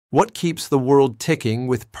What keeps the world ticking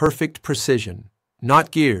with perfect precision?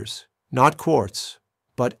 Not gears, not quartz,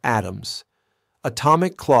 but atoms.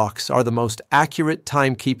 Atomic clocks are the most accurate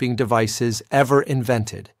timekeeping devices ever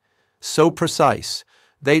invented. So precise,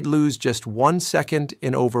 they'd lose just 1 second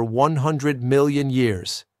in over 100 million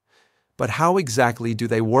years. But how exactly do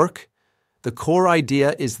they work? The core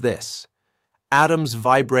idea is this. Atoms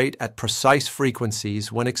vibrate at precise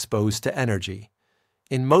frequencies when exposed to energy.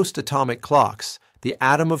 In most atomic clocks, the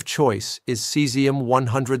atom of choice is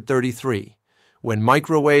Cesium-133, when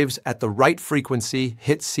microwaves at the right frequency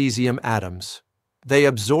hit cesium atoms. They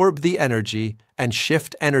absorb the energy and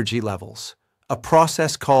shift energy levels, a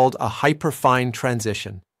process called a hyperfine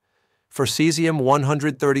transition. For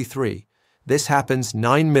Cesium-133, this happens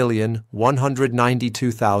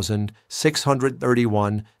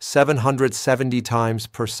 9,192,631,770 times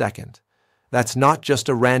per second. That's not just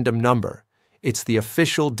a random number. It's the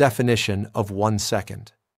official definition of 1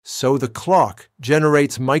 second. So the clock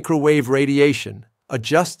generates microwave radiation,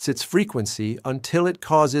 adjusts its frequency until it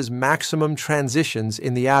causes maximum transitions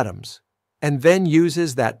in the atoms, and then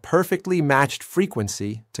uses that perfectly matched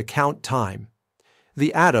frequency to count time.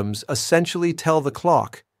 The atoms essentially tell the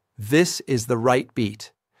clock, this is the right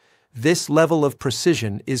beat. This level of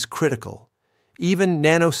precision is critical. Even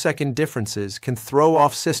nanosecond differences can throw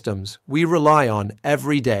off systems we rely on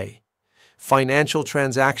every day. Financial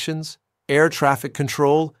transactions, air traffic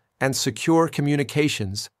control, and secure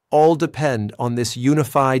communications all depend on this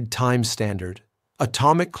unified time standard.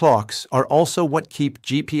 Atomic clocks are also what keep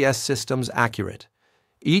GPS systems accurate.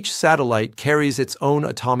 Each satellite carries its own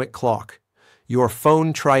atomic clock. Your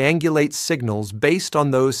phone triangulates signals based on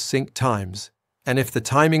those sync times. And if the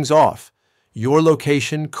timing's off, your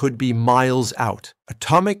location could be miles out.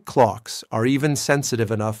 Atomic clocks are even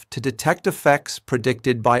sensitive enough to detect effects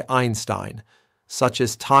predicted by Einstein, such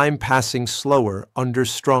as time passing slower under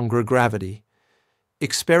stronger gravity.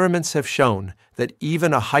 Experiments have shown that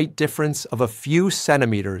even a height difference of a few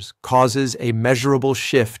centimeters causes a measurable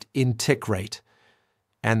shift in tick rate.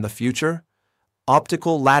 And the future?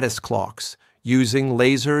 Optical lattice clocks, using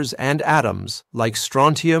lasers and atoms like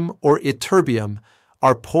strontium or ytterbium,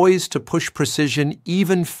 are poised to push precision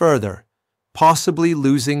even further, possibly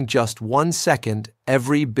losing just 1 second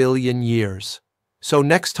every billion years. So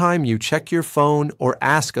next time you check your phone or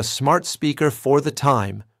ask a smart speaker for the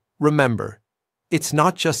time, remember, it's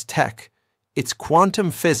not just tech, it's quantum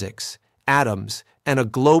physics, atoms, and a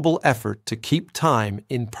global effort to keep time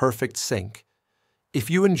in perfect sync. If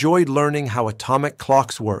you enjoyed learning how atomic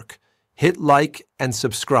clocks work, hit like and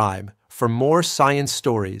subscribe for more science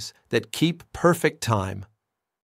stories that keep perfect time.